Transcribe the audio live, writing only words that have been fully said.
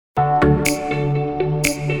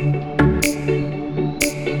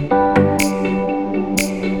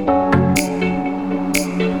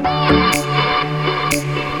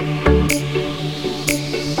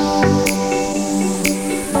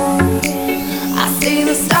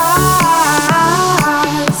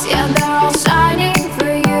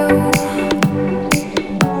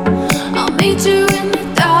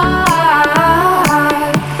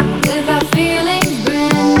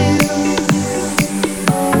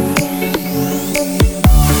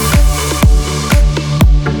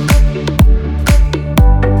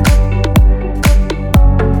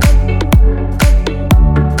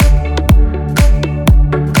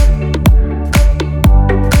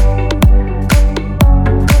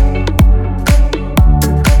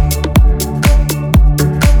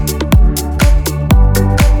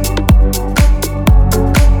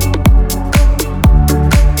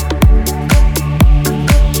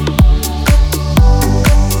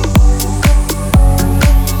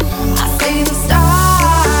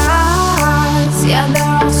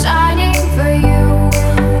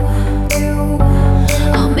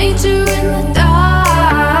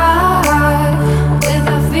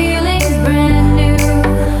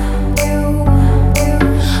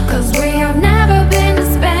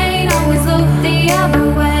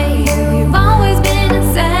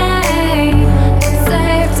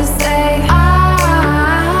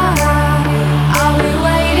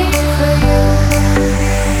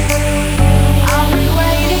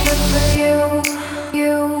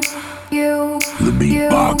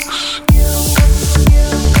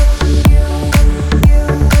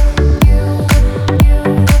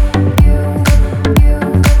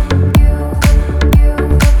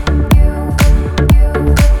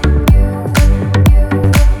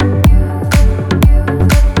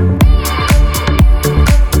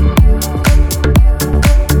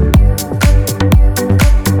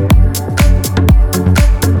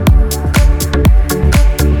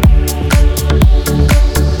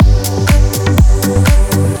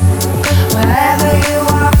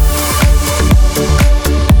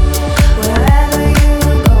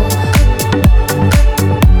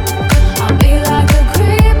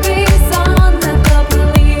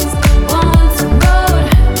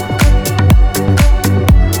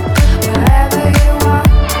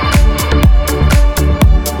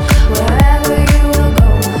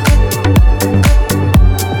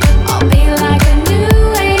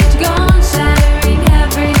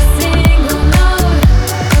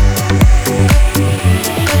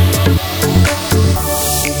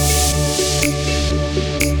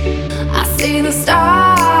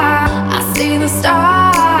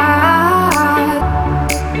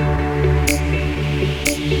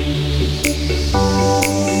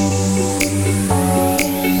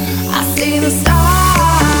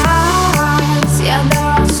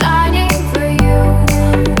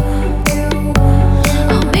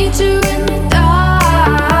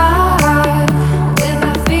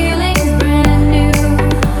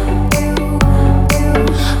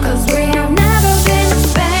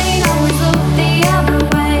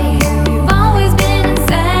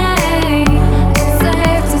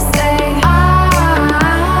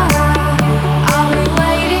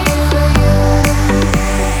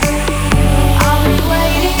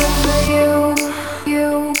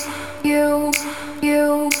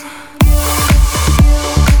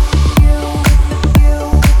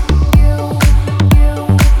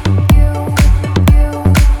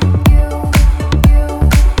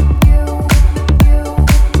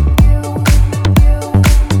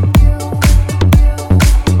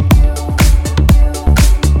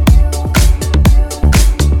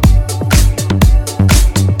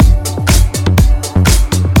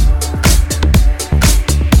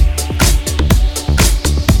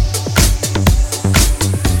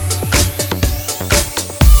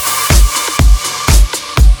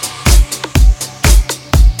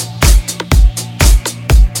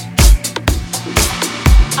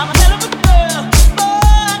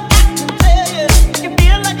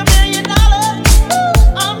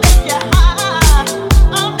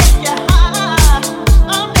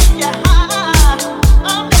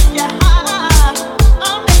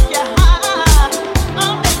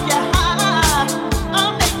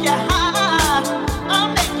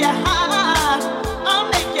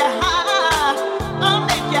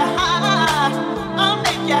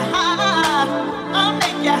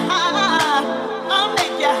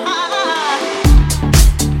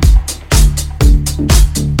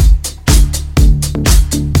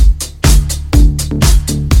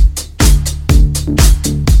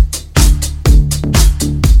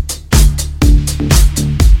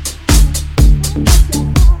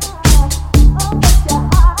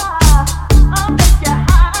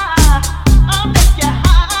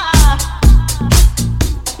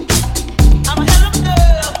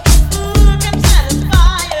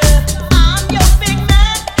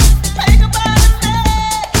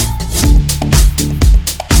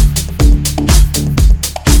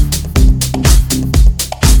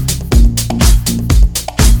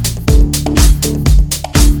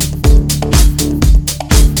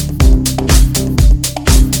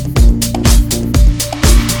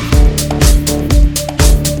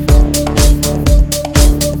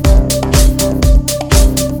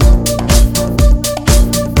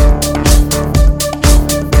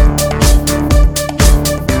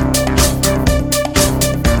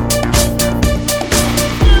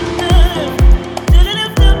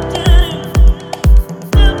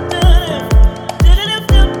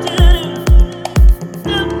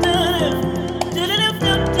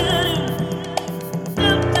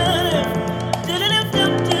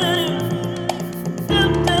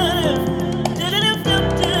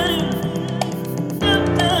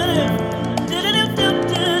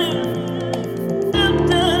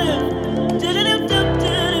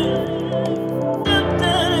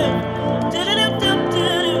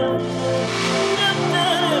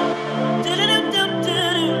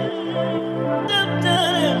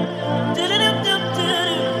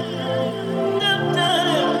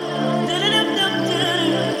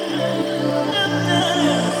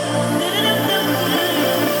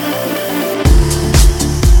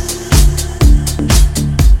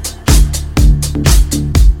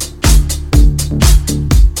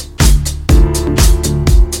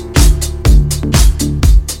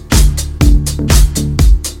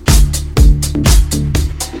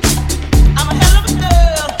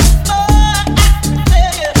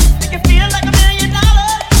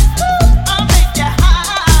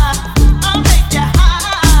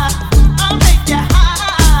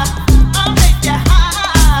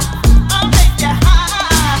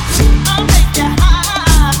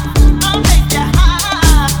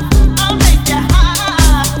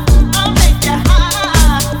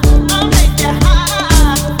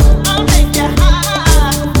I'll make you high.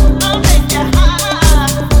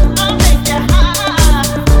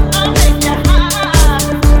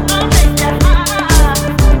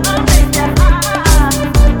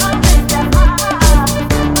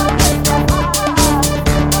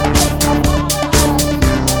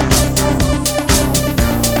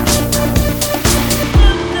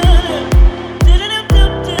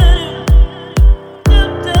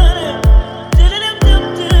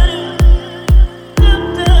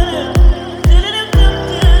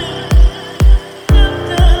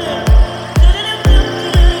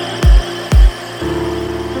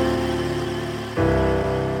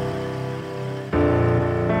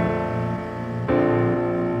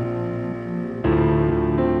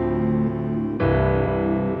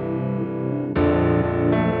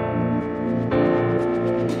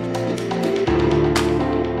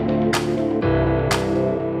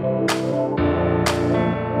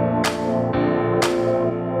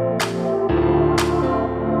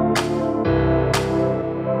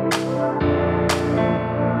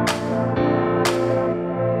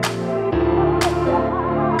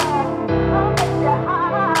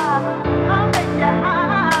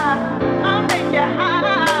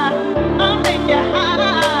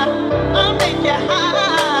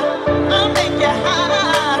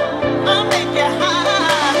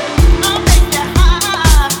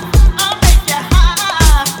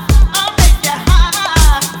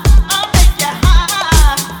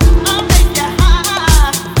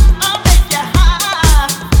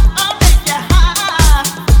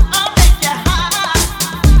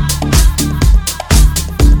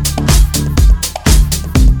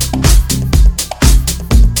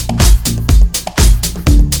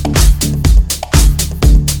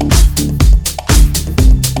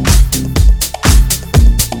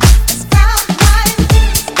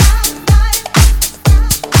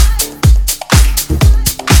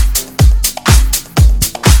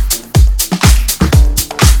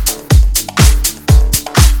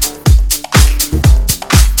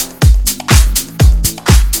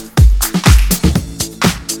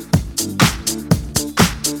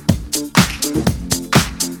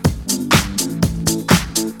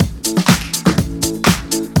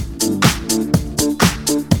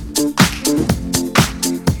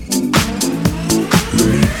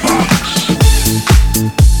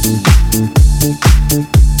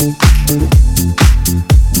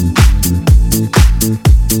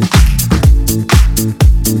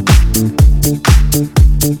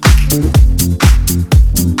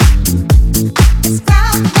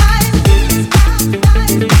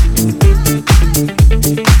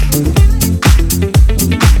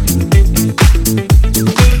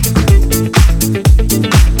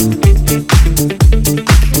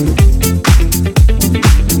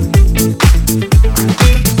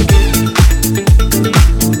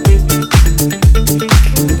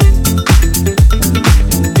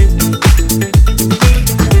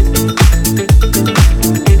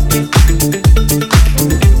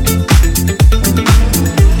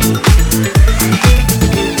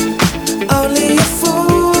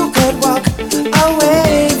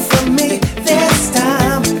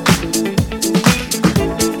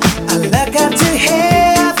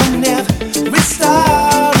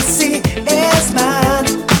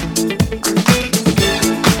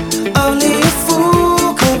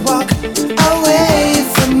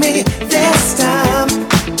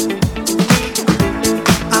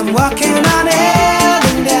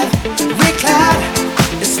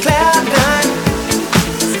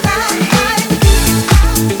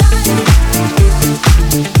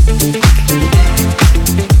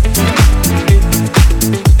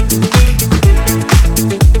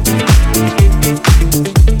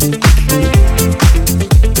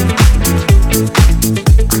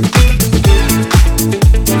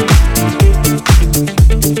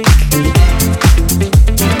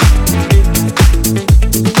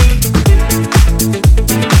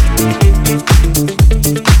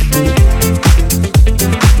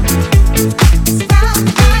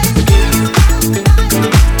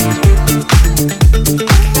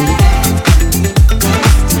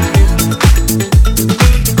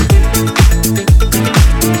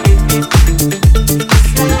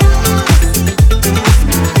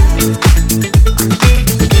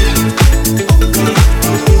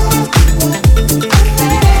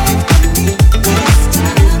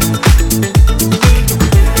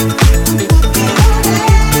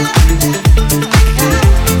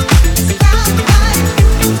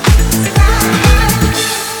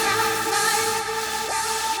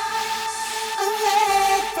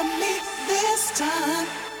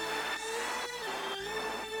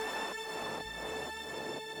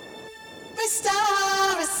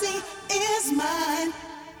 mine.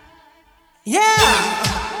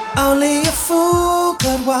 Yeah! Only a fool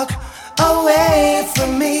could walk away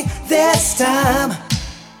from me this time.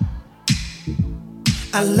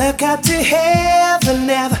 I look up to heaven,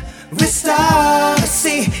 every star I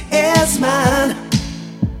see is mine.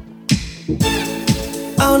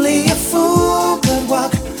 Only a fool could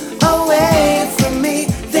walk away from me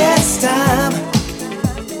this time.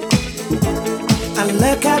 I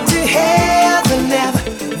look up to heaven,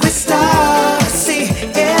 every star I see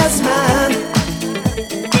is mine.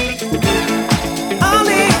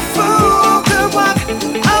 Only a fool could walk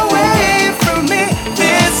away from me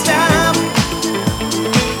this time.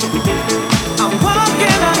 I'm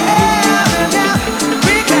walking on air now,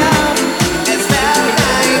 because it's that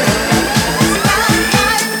night.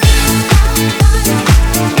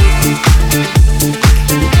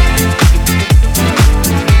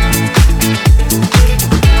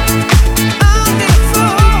 Only a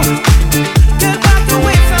fool could walk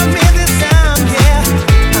away from me this time, yeah.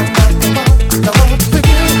 I'm not the one for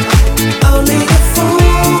you. Only a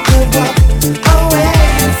fool could walk away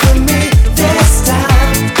from me this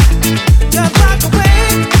time. Could walk away.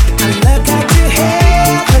 I look out to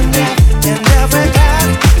heaven now, and every God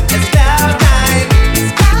is down night.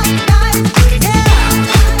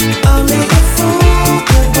 Yeah. Only a fool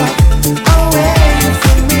could walk away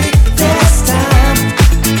from me this time.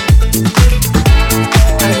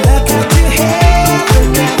 I look out to heaven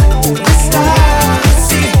now, the star I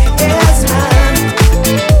see is mine.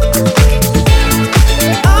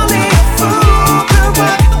 Only a fool could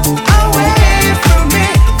walk away from me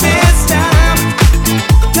this time.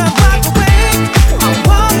 Could walk away. I'm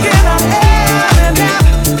walking on air now,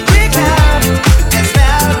 because it's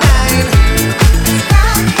that night.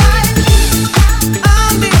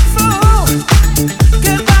 Only a fool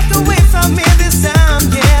could walk away from me this time,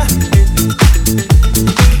 yeah.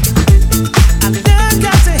 I look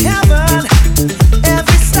up to heaven,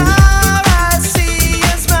 every star I see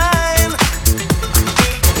is mine.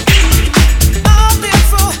 Only a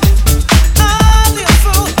fool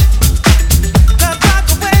could walk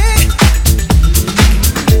away.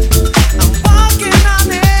 I'm walking on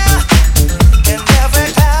air, and every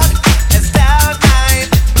cloud is down night.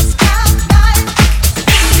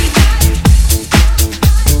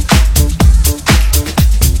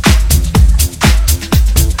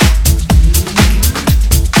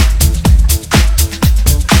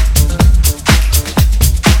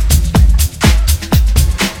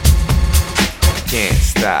 Can't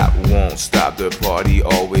stop, won't stop the party.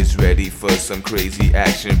 Always ready for some crazy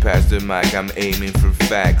action. Pass the mic, I'm aiming for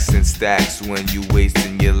facts and stacks. When you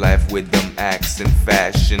wasting your life with them acts and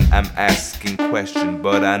fashion, I'm asking questions,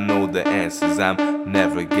 but I know the answers. I'm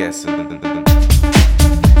never guessing. The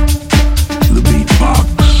beatbox.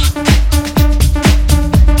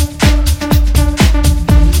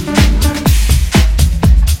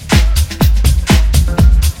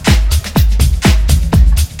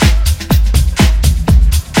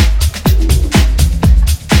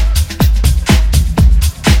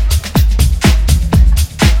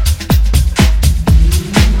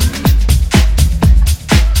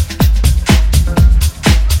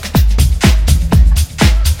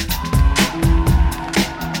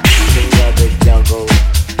 King of the jungle,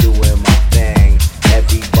 doing my thing.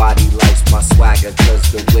 Everybody likes my swagger,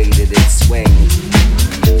 cause the way that it swings.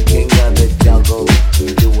 King of the jungle,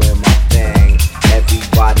 doing my thing.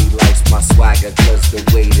 Everybody likes my swagger, cause the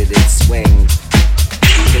way that it swings.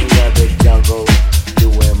 King of the jungle,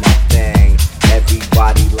 doing my thing.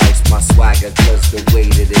 Everybody likes my swagger, cause the way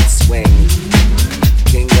that it swings.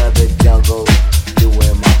 King of the jungle,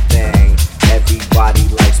 doing my thing. Everybody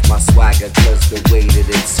likes my swagger, cause the way that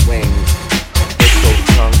it swings. Circle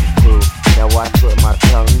kung fu, now watch what my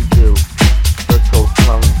tongue do. Circle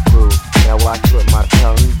kung fu, now watch what my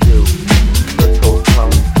tongue do. Circle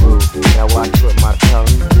kung fu, now watch what my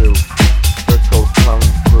tongue do. Circle kung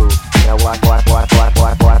fu, now watch.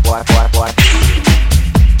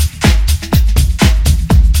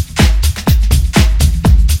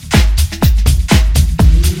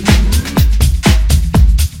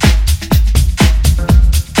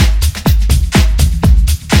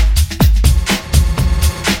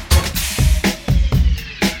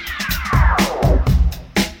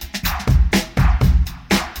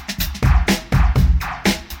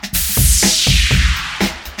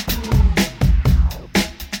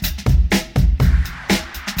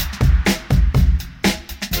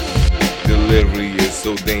 Delivery is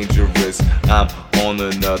so dangerous. I'm on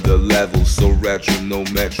another level, so retro, no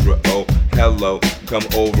metro. Oh, hello, come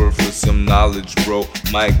over for some knowledge, bro.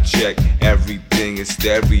 Mic check, everything is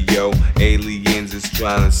stereo. Aliens is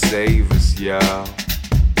trying to save us, y'all.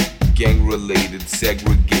 gang related,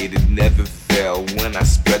 segregated, never fail when I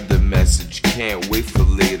spread the message. Can't wait for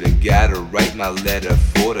later, gotta write my letter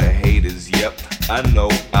for the haters. Yep, I know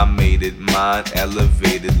I made it, mine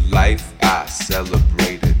elevated, life I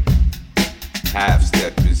celebrated. Half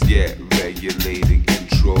steppers, yeah, regulated,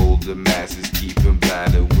 control the masses, keep them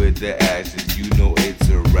blinded with the ashes. You know it's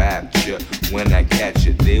a rapture. When I catch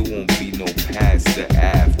it, there won't be no past or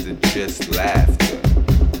after, just laughter.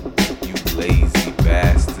 You lazy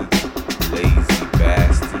bastard, lazy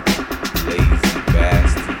bastard, lazy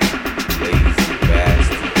bastard, lazy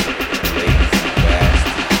bastard, lazy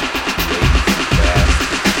bastard, lazy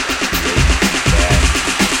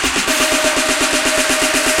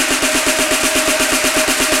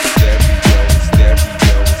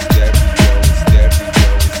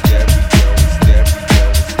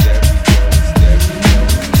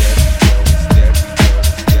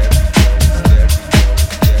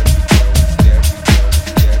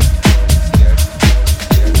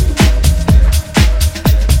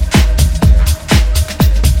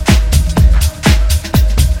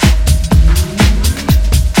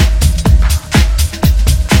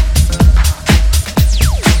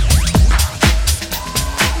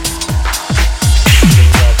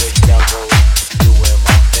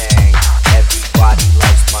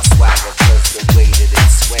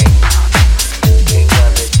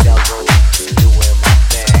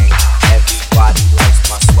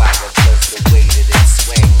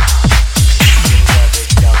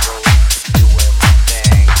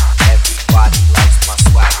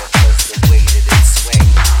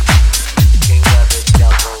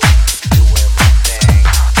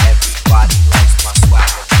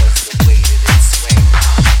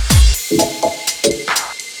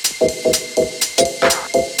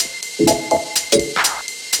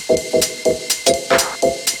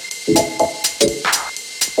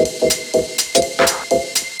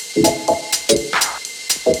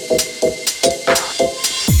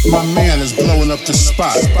My man is blowing up the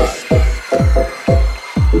spot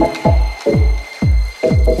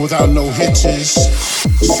without no hitches,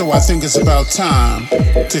 so I think it's about time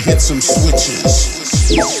to hit some switches.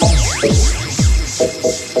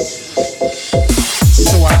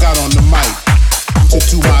 So I got on the mic to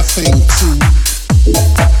do my thing too,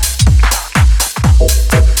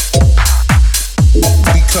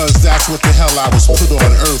 because that's what the hell I was put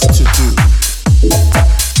on earth to do.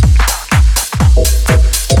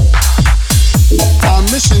 Our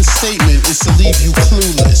mission statement is to leave you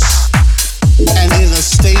clueless and in a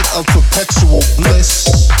state of perpetual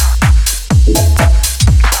bliss.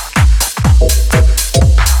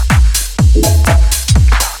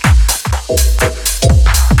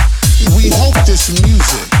 We hope this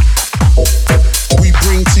music we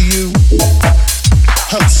bring to you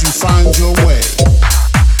helps you find your way.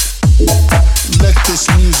 Let this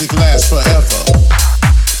music last forever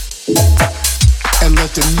and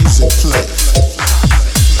let the music play.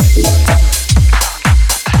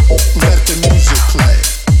 Let the music play.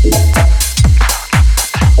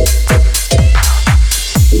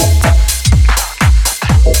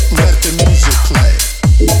 Let the music play.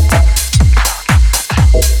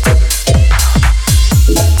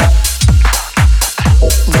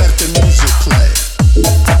 Let the music play.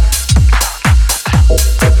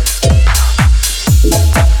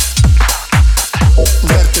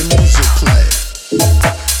 Let the music play.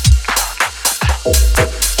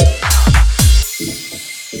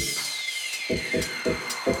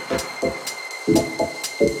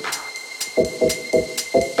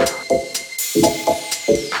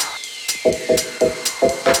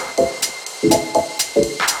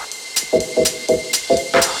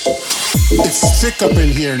 It's thick up in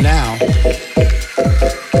here now.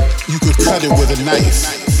 You could cut it with a knife.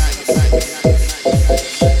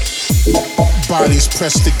 Bodies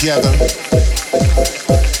pressed together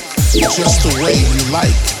just the way you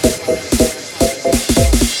like.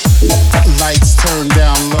 Lights turned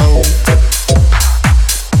down low.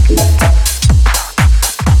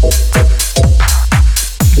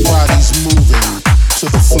 Bodies moving to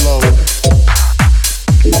the flow.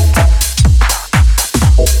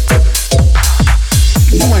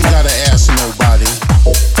 You ain't gotta ask nobody.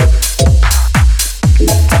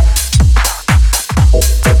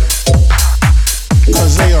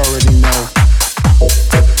 Cause they already know.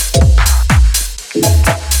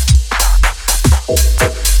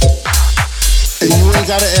 And you ain't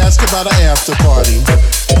gotta ask about an after party.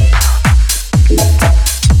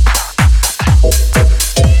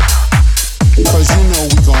 Cause you know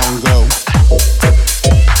we gon' go.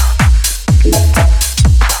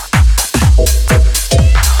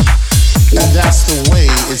 And that's the way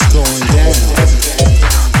it's going down.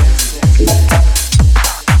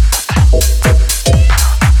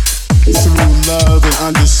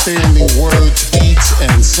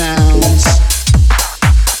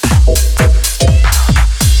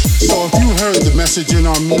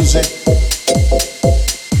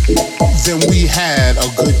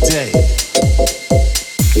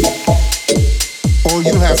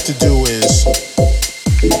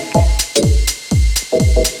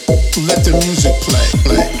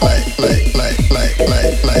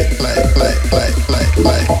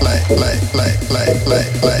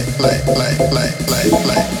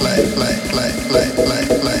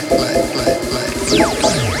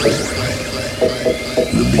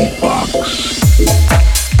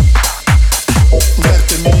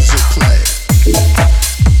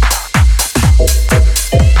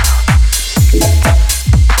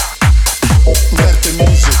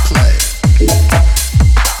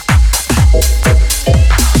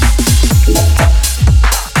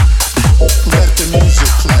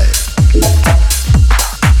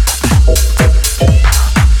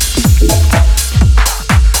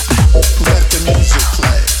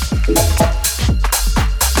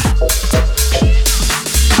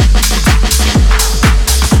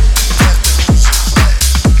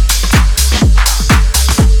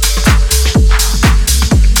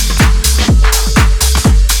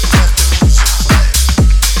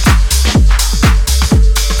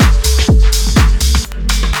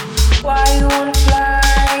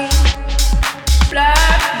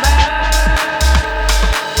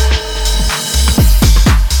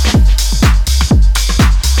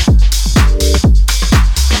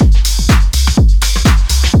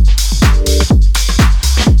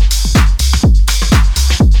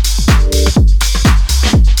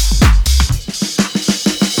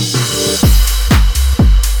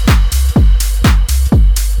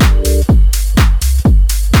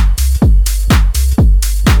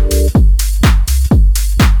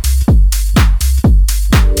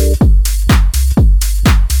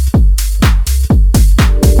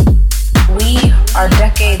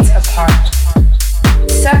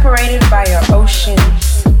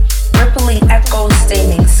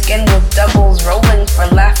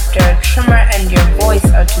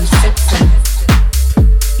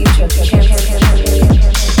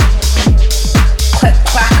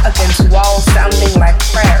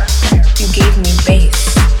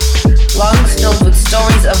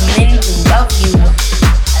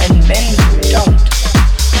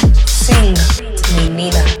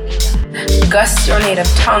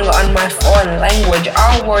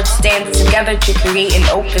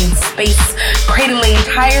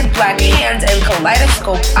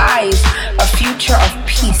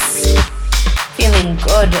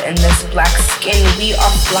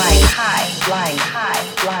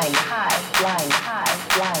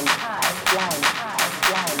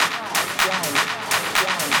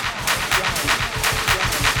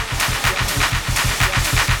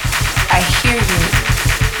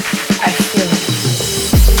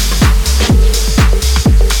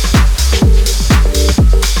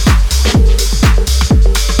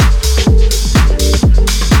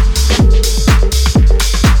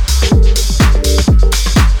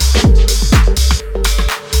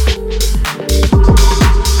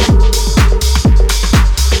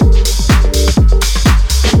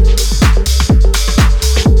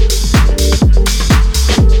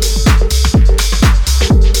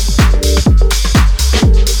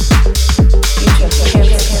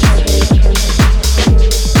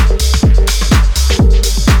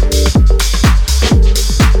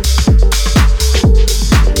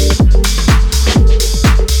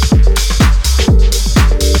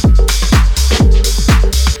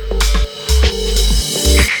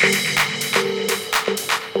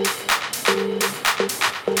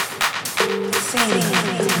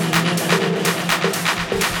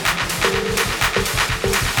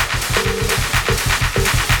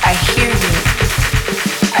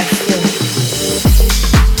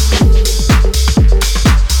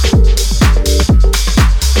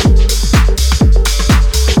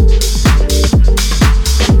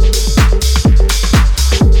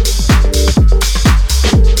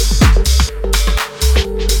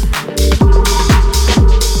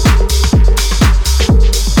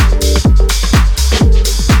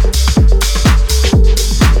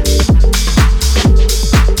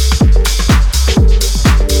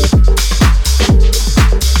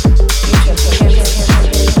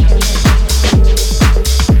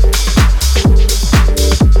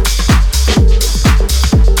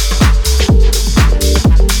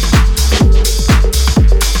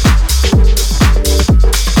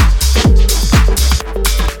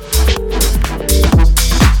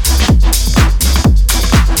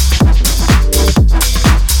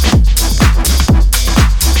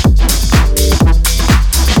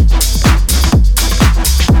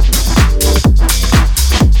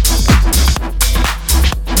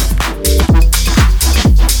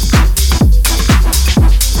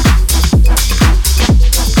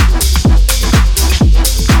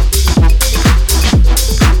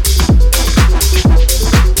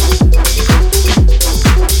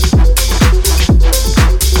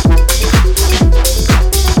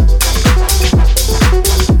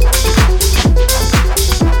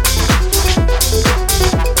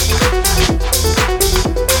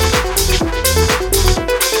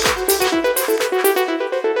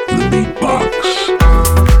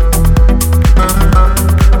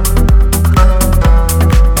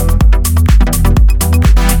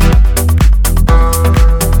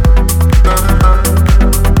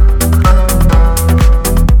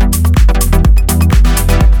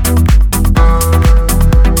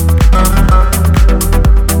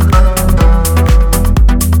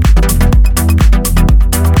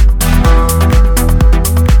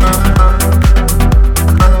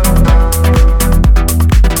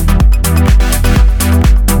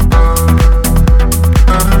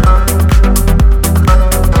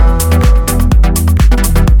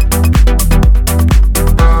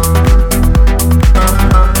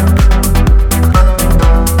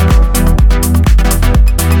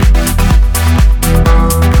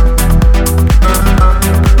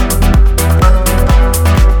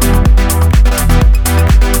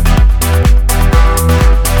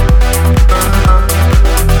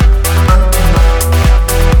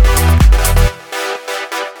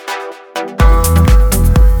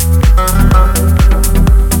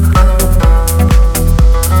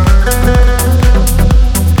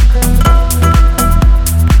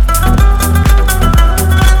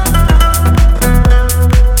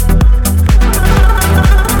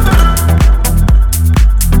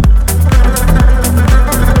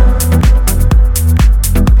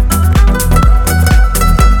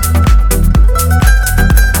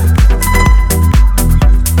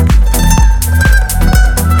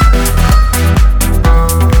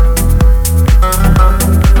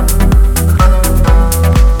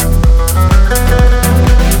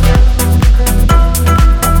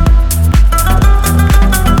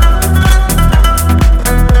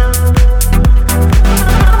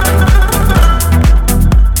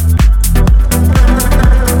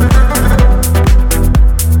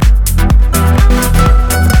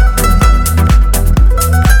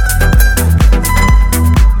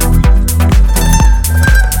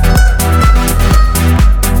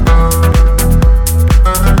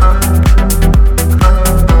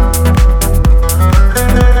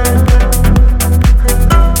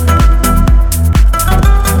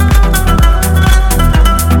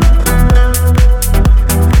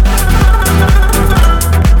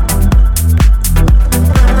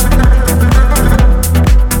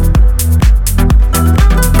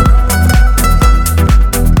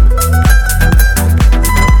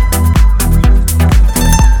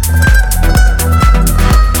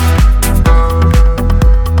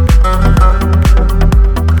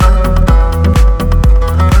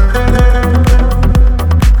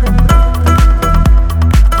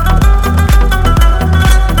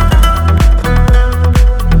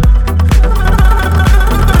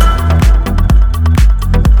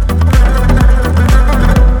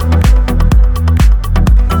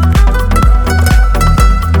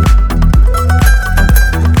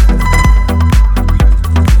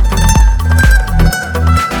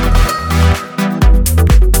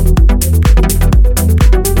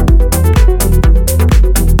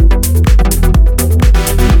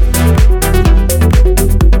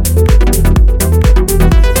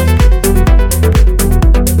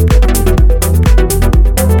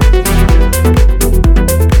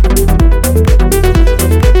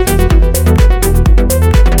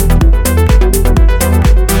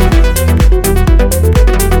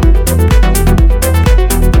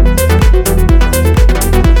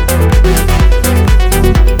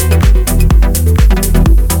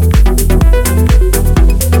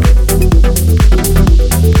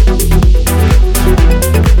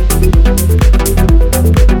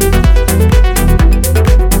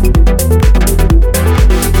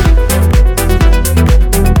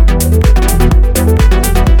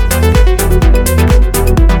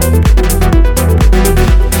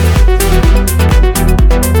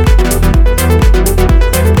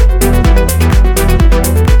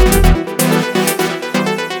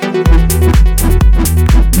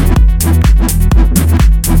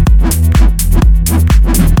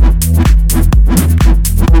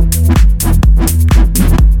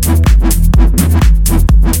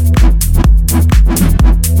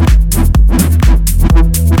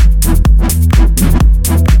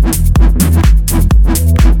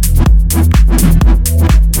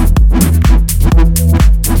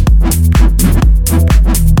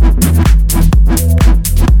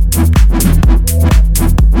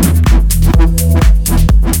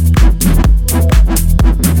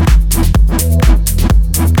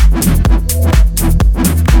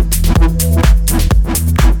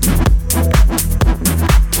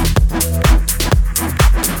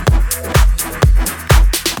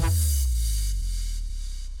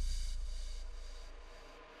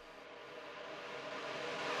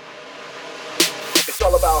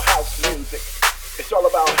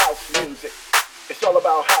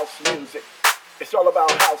 about house music. It's all about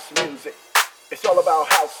house music. It's all about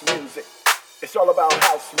house music. It's all about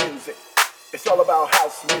house music. It's all about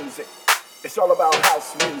house music. It's all about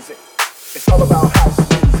house music. It's all about house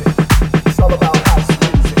music. It's all about house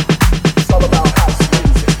music. It's all about house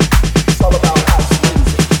music. It's all about house music.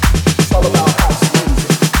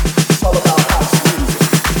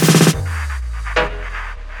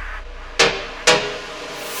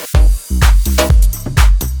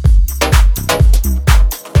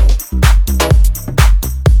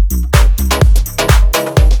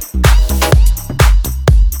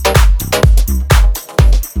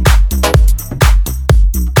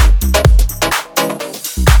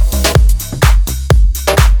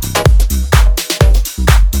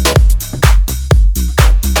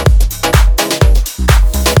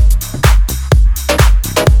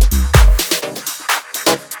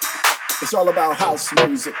 It's all about house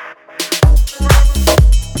music.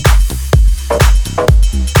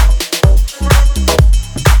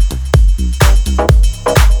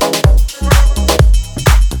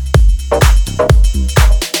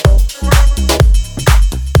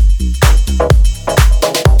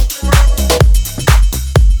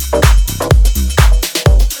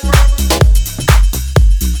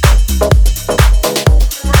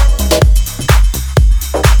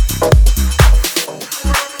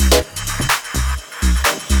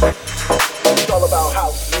 It's all about house music.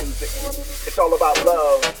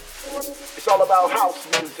 It's all about house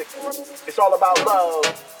music. It's all about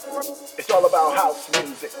love. It's all about house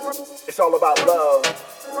music. It's all about love.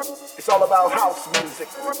 It's all about house music.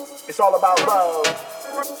 It's all about love. It's all about house music. It's all about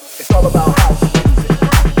love. It's all about house music.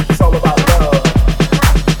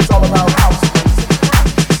 It's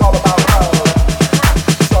all about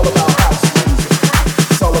love. It's all about house music.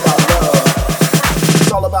 It's all about love.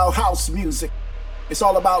 It's all about house music. It's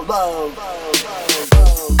all about love.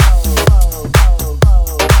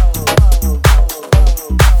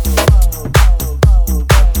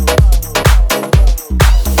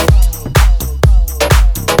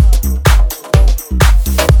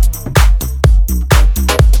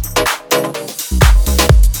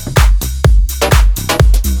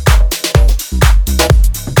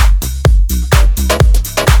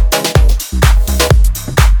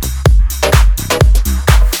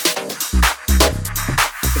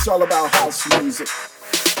 It's all about house music.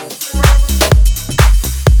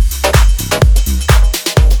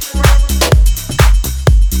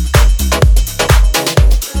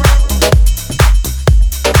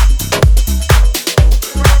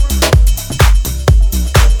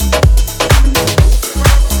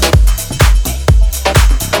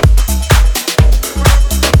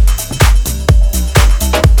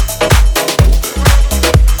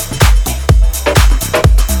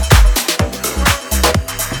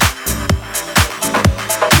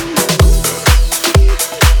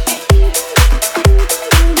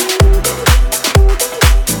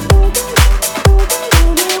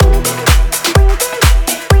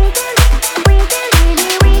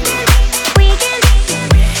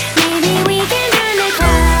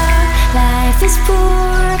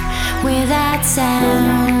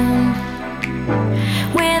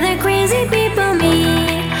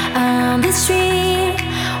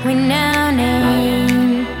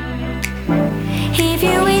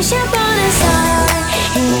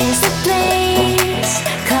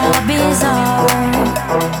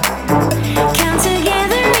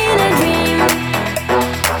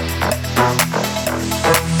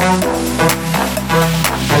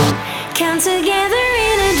 Together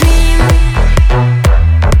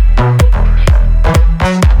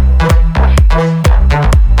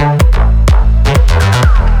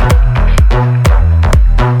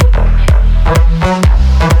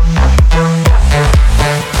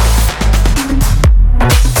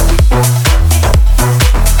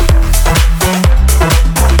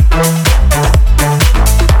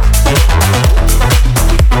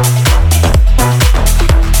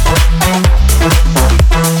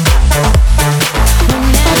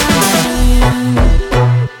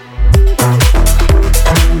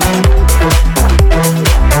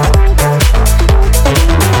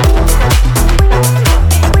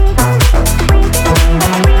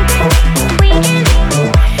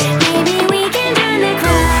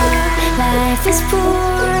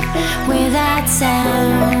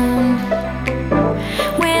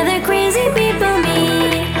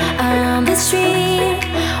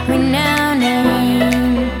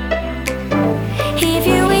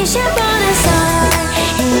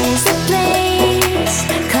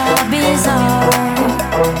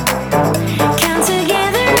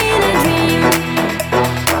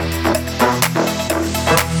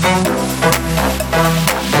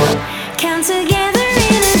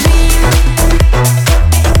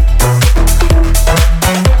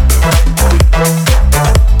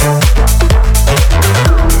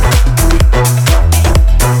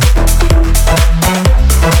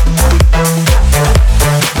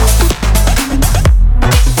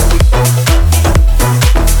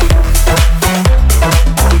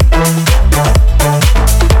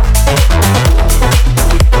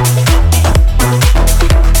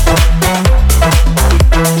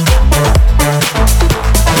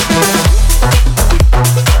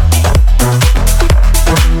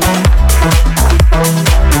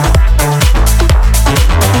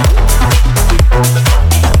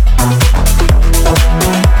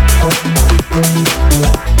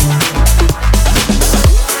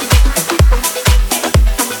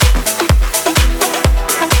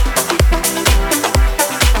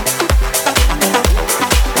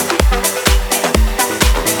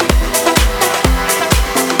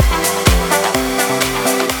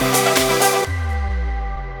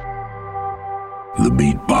the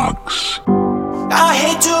beatbox. I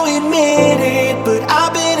hate to admit it, but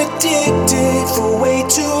I've been addicted for way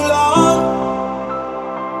too long.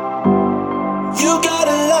 You got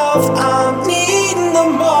a love I'm needing the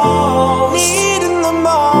most, needing the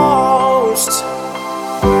most.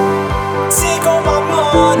 Take all my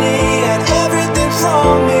money and everything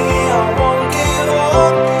from me, I won't give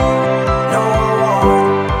up. No, I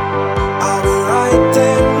won't. I'll be right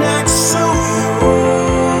there next to you.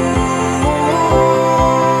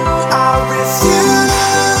 I refuse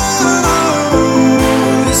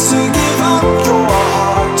to give up your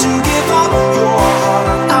heart, to give up your heart.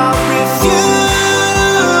 I refuse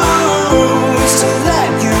to let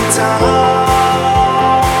you down.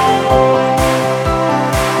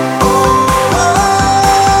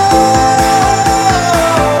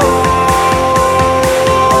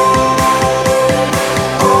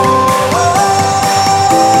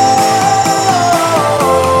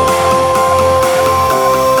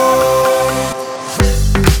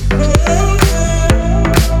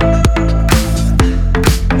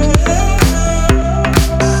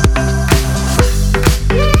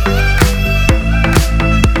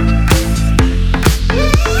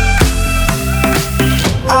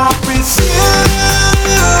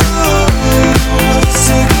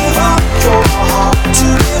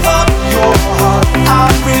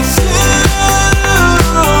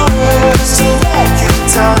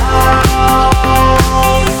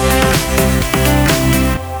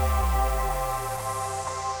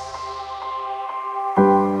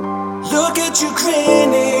 Look at you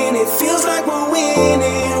grinning, it feels like we're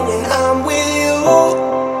winning when I'm with you.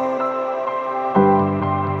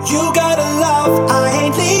 You got a love I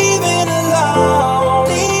ain't leaving alone,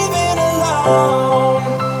 leaving alone.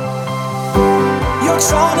 You're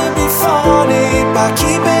trying to be funny by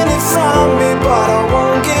keeping it from me, but I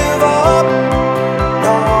won't give up.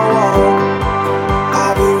 No, I won't.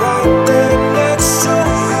 I'll be right there next to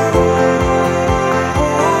you.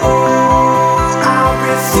 I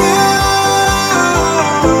refuse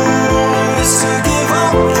to give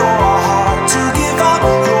up your heart, to give up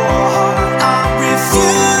your heart. I refuse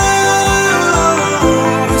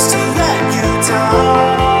to let you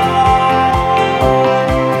down.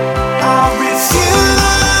 I refuse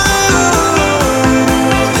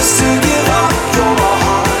to give up your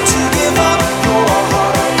heart, to give up your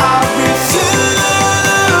heart. I refuse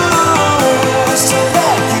to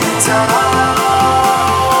let you down.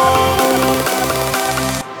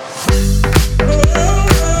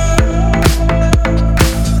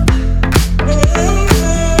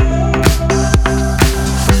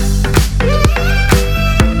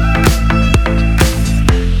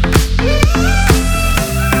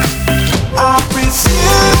 I refuse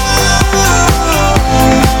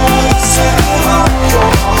to give up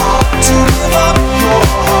your heart, to give up your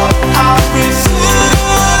heart. I refuse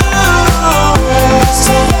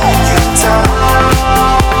to let you down.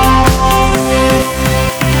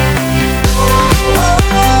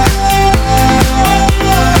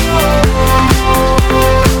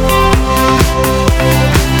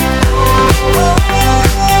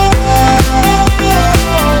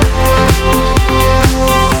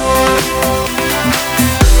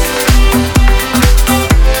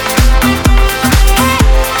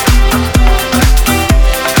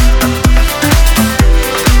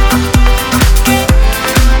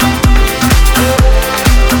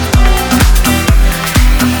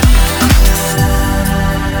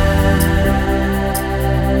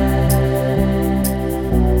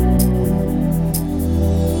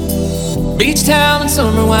 Beach towel and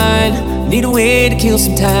summer wine, need a way to kill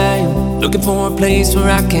some time. Looking for a place where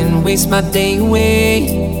I can waste my day away.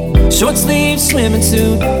 Short sleeve swimming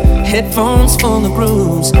suit, headphones full of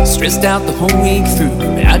grooves. Stressed out the whole week through,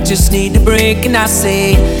 I just need a break. And I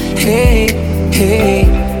say, hey, hey,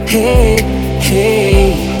 hey,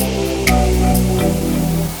 hey.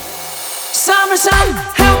 Summer sun,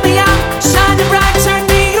 help me out, shine it bright, turn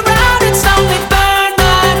me around and slowly burn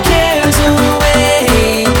my cares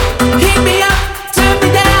away. Heat me up, turn me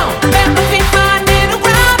down, let my feet find it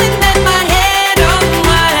around and let my head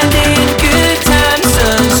unwind in good time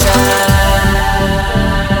sunshine.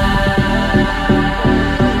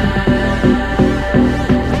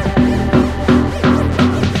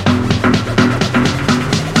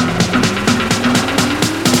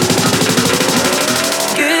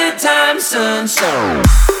 Good time sunshine.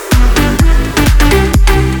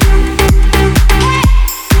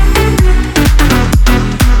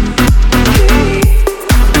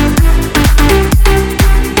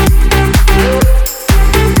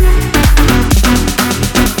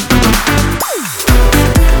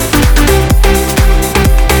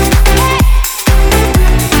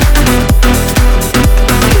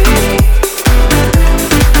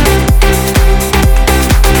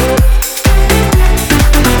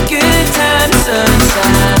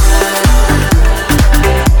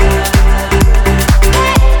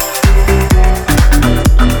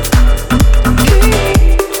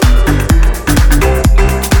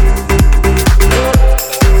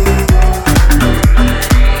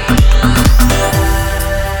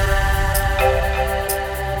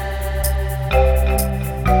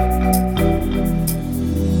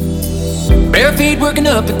 Bare feet working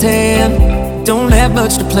up a tan. Don't have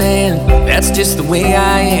much to plan. That's just the way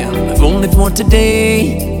I am. If only for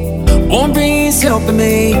today. Warm breeze helping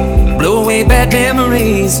me blow away bad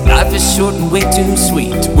memories. Life is short and way too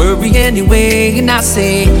sweet to worry anyway. And I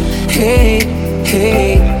say, hey,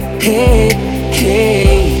 hey, hey,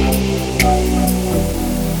 hey.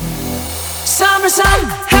 Summer sun,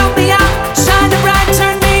 help me out. Shine the bright,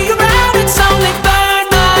 turn me around. It's only burn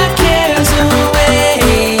my cares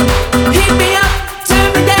away. Heat me up, turn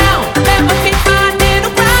me down. Let my feet find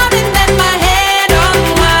the ground and let my head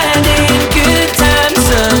unwind in good time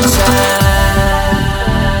sunshine.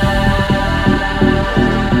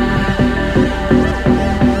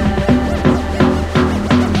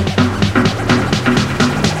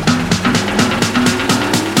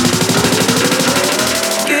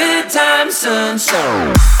 Good time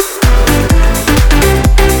sunshine.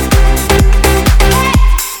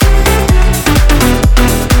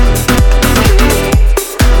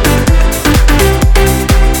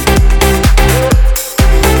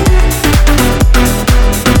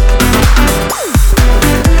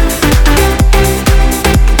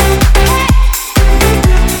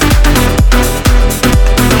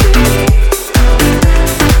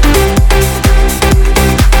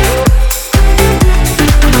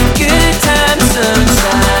 Good time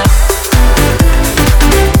sunshine.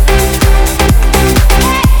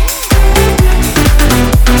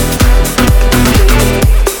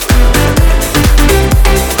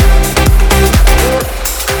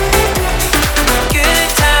 Good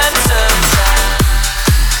time sunshine.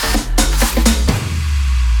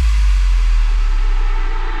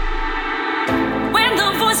 When the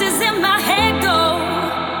voices in my head go,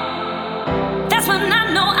 that's when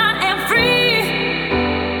I know I am free.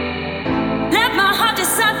 Let my heart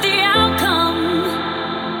decide the outcome.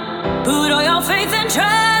 Put all your faith and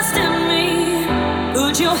trust in me.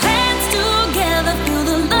 Put your hands together, feel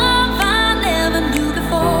the love I never knew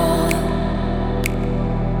before.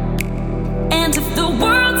 And if the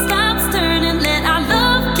world stops turning, let our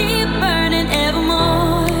love keep burning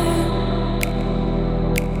evermore.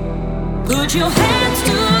 Put your hands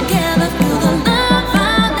together, feel the love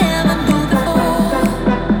I never knew before.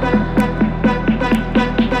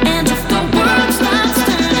 And if the world stops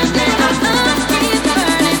turning, let our love keep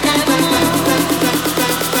burning evermore.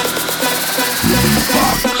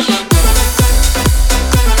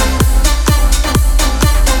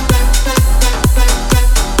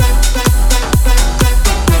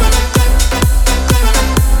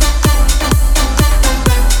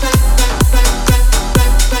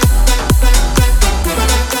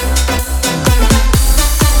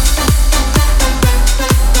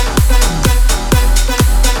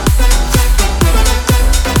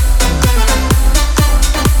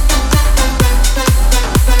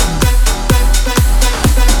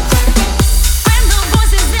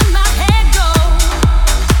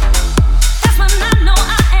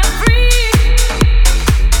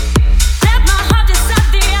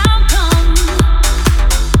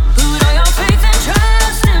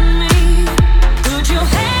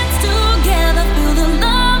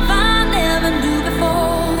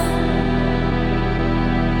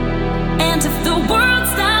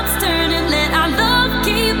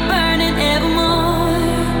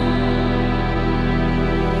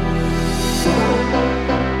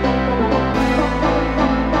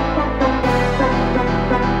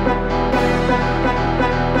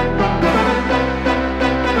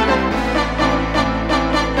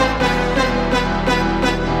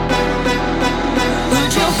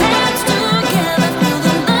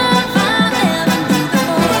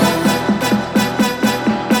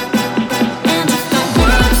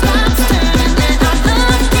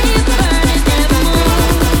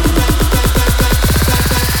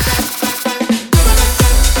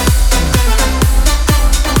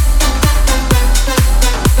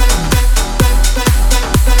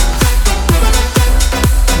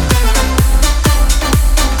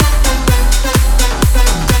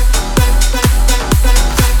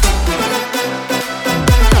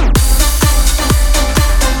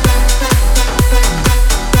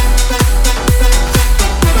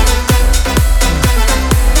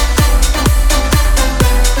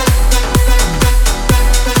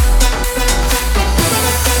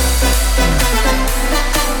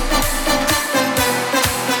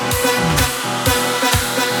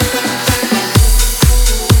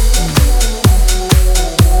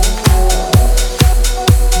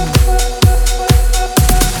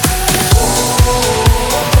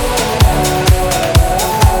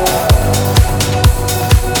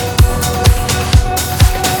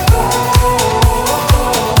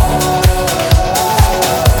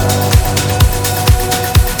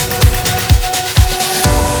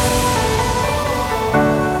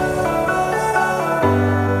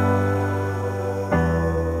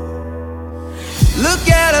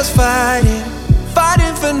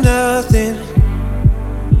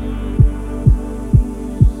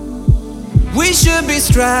 be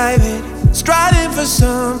striving for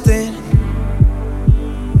something.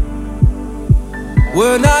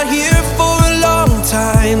 We're not here for a long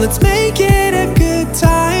time. Let's make it a good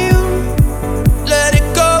time. Let it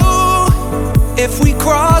go. If we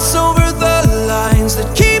cross over the lines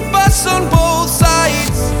that keep us on both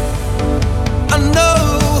sides, I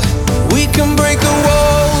know we can break the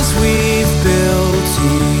walls we've built,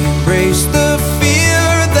 erase the fear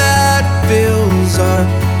that fills our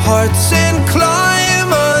hearts and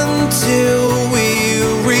climb until we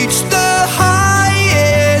reach the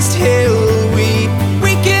highest hill. We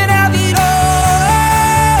can have it all.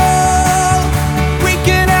 We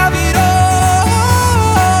can have it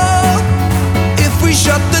all. If we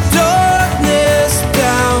shut the darkness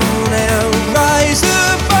down and rise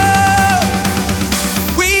above,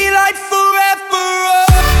 we light forever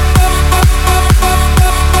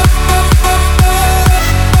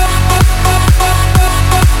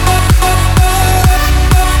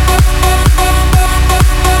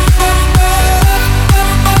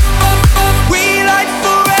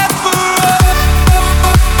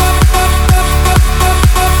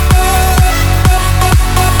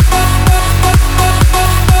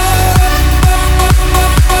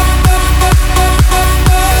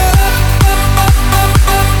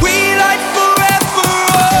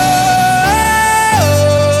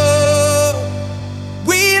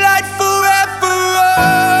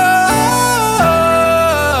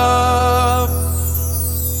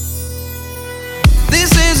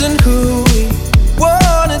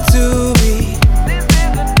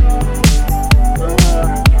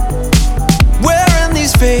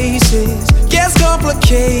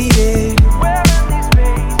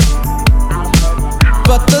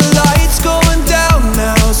but the light's going down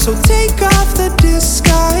now, so take off the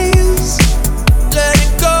disguise. Let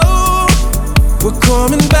it go. We're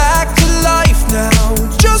coming back to life now,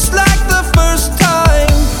 just like the first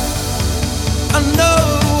time. I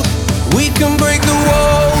know we can break the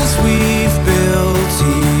walls we've built,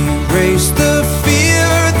 erase the fear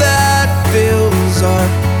that fills our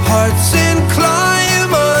hearts and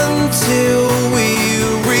climb until we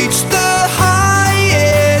reach the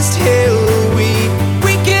highest hill.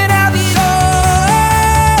 We can have it all.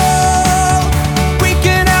 We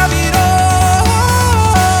can have it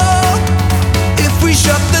all. If we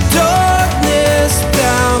shut the darkness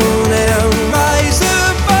down and rise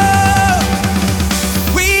above,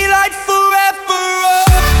 we light forever up.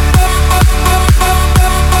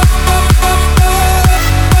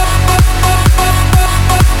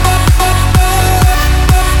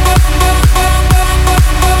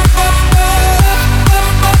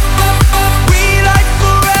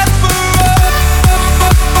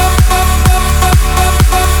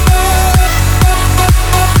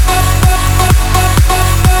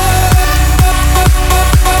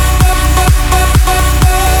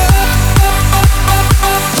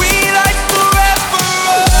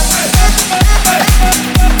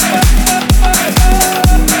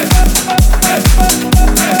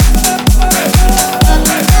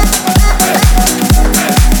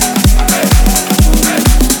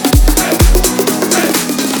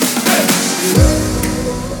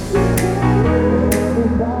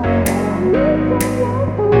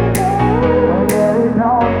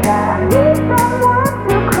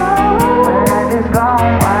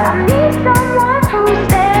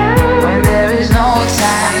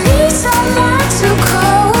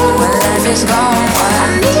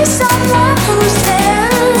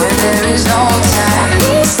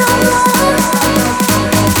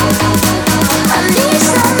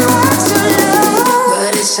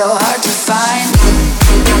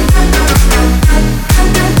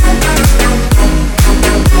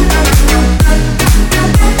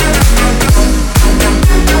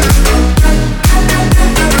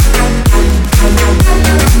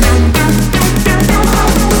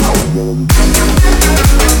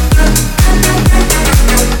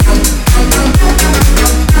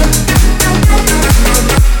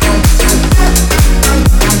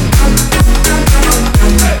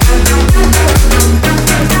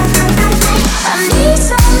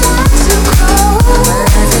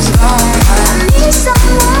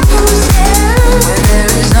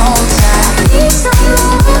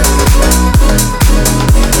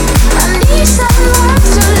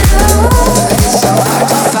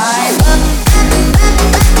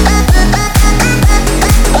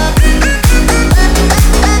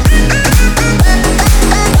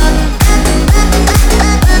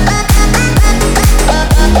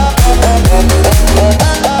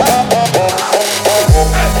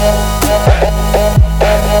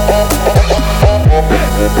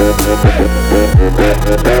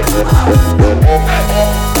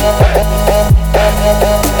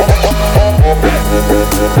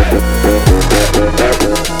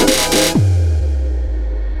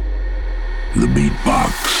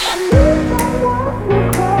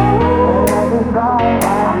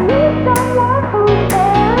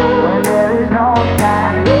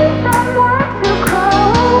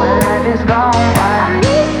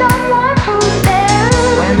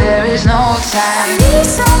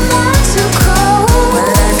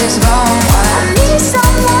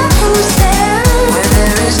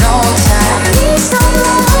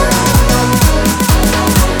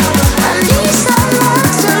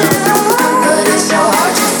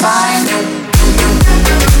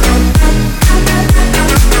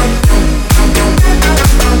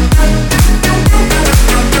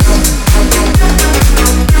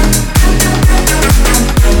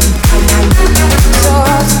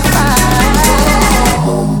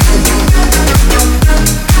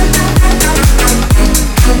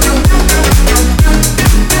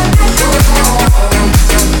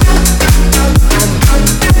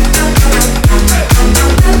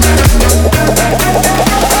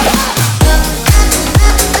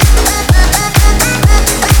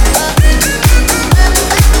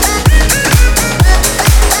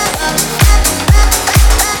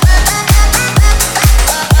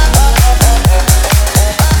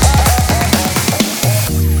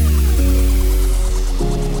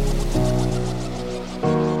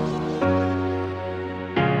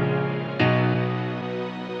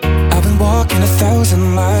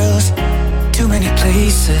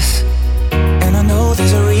 places, and I know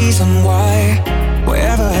there's a reason why.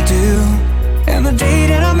 Wherever I do, and the day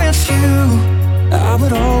that I met you, I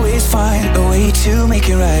would always find a way to make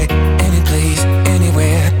it right. Any place,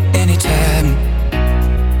 anywhere, anytime.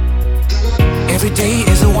 Every day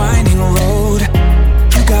is a winding road.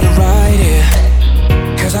 You gotta ride it,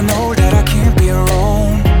 'cause I know that I can't be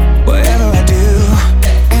alone wherever I do.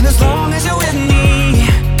 And as long as you're with me,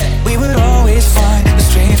 we would always find the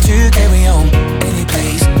strength to carry on. Any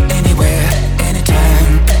place, anywhere,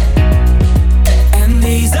 anytime. And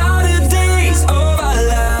these are the days of our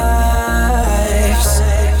lives.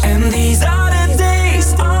 And these are the days,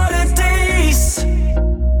 are the days.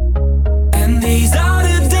 And these are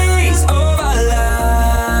the days of our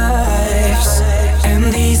lives. And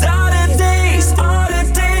these are the days, are the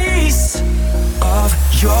days of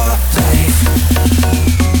your life.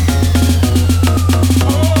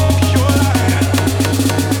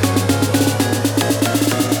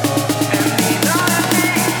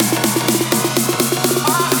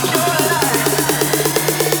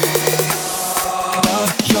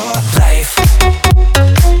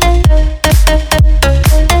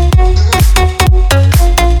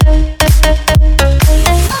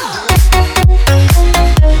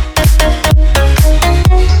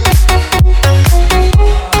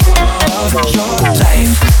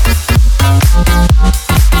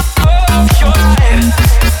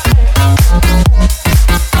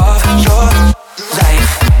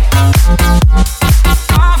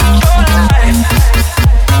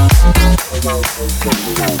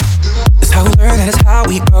 It's how we learn and it's how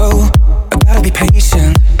we grow. I gotta be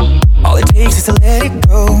patient. All it takes is to let it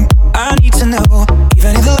go. I need to know,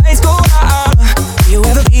 even if the lights go out, will you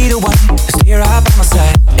ever be the one to stay right by my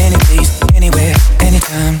side? Any place, anywhere,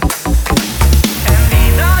 anytime. And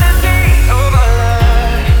these are the days of our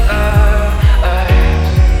lives.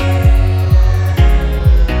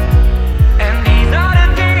 And these are the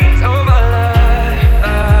days of our lives.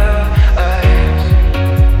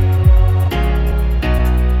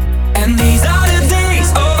 And these are the days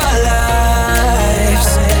of our lives.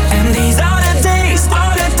 And these are the days,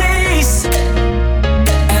 are the days.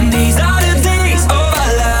 And these are the days of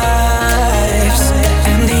our lives.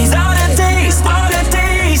 And these are the days, are the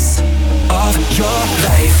days of your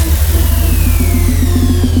life.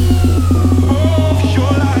 Of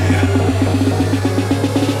your life.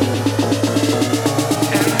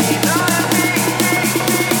 And these are the days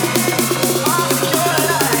of your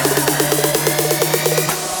life. Of your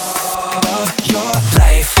life. Of your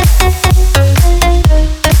life.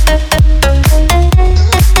 Of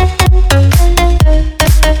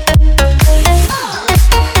your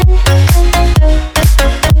life.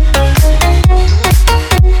 Of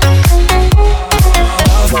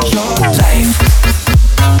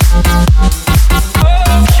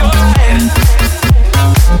your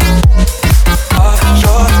life. Of your life. Of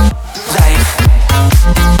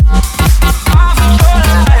your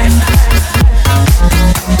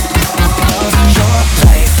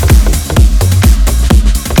life.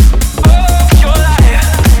 Of your life.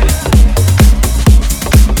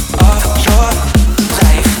 Of your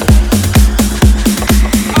life.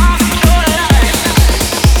 Of your life.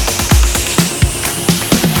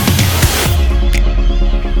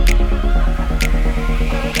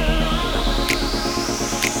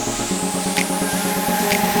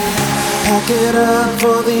 Pack it up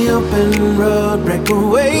for the open road. Break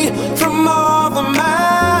away from all the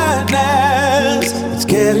madness. It's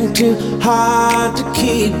getting too hard to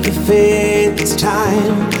keep the faith. It's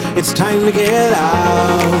time to get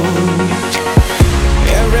out.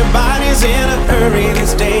 Everybody's in a hurry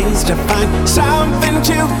these days to find something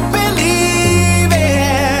to believe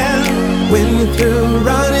in. When you're through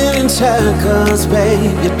running in circles,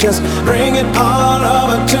 babe, you just bring it all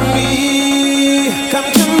over to me. Come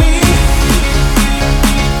to me.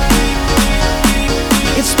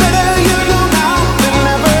 It's better you know now than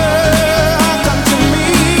never. Come to me.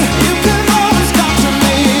 You can always come to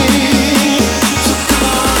me. So come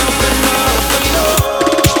on, open up the door.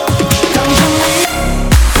 Come to me.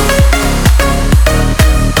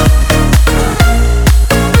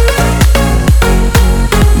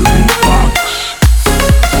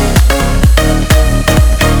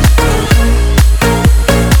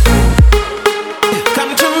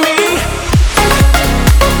 Come to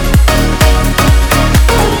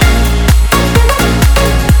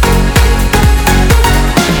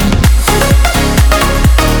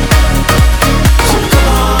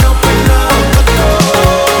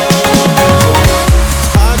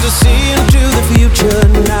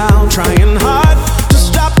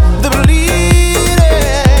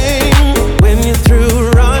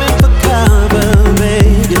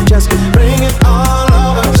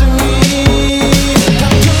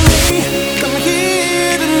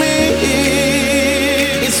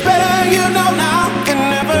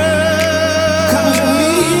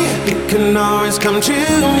can always come to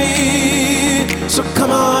me. So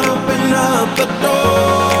come on, open up the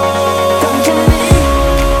door.